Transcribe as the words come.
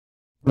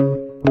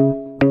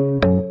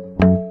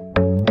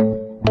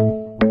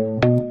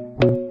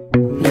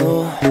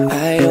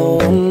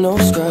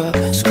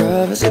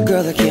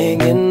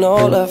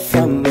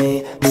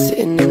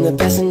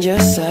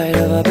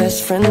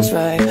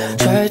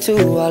to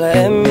holler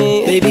at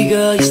me. Baby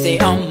girl, you stay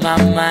on my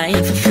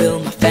mind, fulfill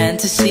my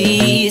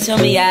fantasy. Tell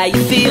me how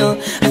you feel,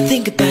 I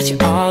think about you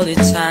all the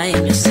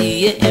time. I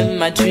see it in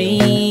my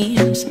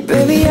dreams.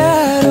 Baby,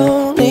 I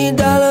don't need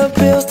dollar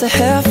bills to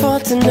have fun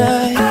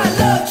tonight. I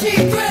love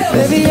cheap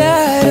grills. Baby,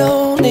 I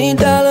don't need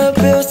dollar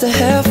bills to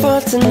have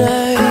fun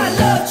tonight. I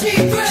love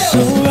cheap grills. So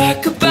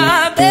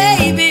rockabye,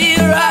 baby,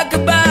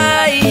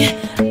 rockabye.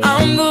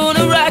 I'm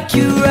gonna rock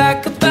you,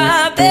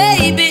 rockabye,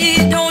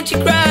 baby, don't you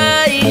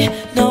cry,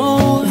 no.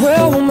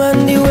 Well,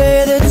 Monday,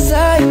 where the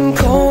time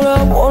cold,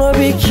 I wanna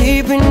be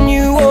keeping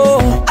you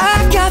warm.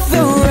 I got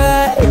the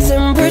right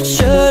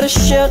temperature to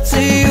shelter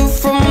you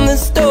from the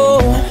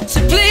storm. So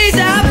please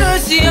have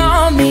mercy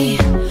on me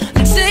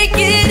and take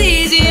it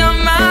easy on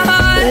my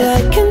heart.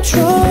 Like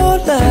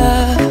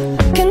controller,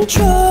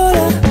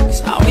 controller.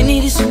 'Cause all we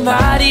need is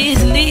somebody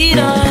to lead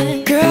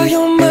on. Girl,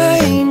 you're my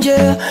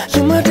angel,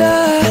 you're my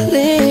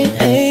darling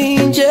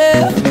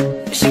angel.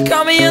 She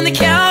caught me on the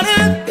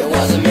counter, it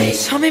wasn't me.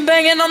 Saw me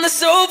banging on the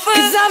sofa.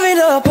 'Cause I've been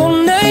up all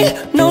night,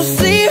 no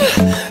sleep.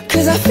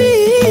 'Cause I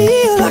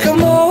feel like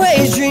I'm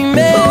always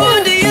dreaming.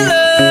 Who do you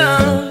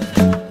love,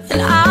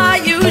 and are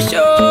you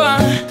sure?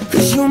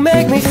 'Cause you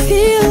make me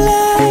feel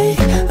like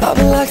I've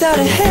been locked out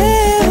of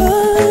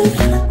heaven.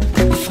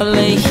 If I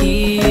lay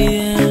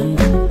here,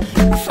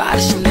 if I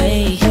just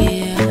lay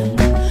here,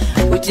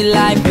 would you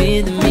lie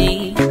with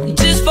me?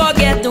 Just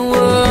forget the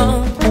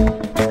world.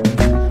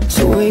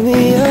 So wake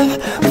me up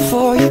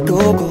before you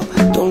go.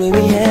 Don't leave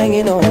me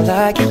hanging on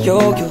like a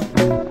yo-yo.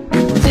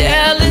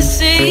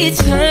 Jealousy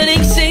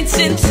turning saints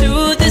into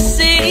the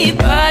sea,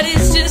 but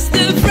it's just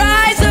the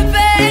price of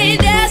pain.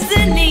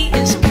 Destiny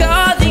is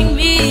calling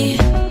me.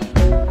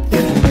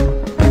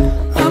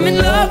 I'm in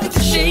love with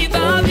the shape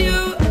of you.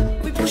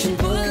 We push and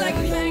pull like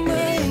a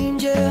magnet.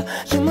 Angel,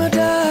 you're my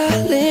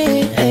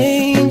darling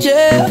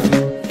angel.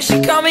 She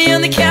caught me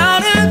on the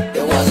counter,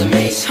 it wasn't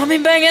me. Saw me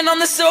banging on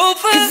the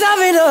sofa. 'Cause I've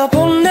been up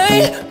all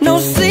night, no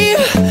sleep.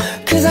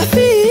 'Cause I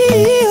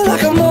feel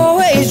like I'm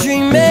always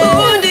dreaming.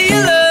 Who do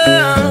you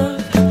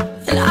love,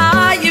 and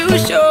are you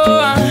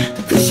sure?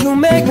 'Cause you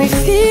make me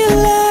feel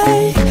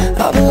like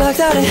I've been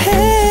locked out of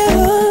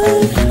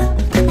heaven.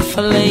 If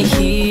I lay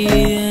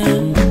here,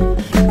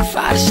 if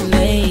I just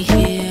lay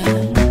here,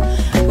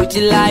 would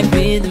you lie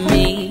with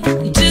me?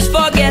 Just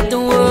forget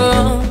the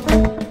world.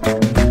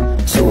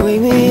 So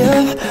wake me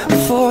up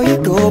before you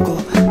go.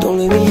 Don't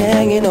leave me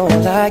hanging on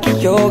like a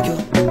yo-yo.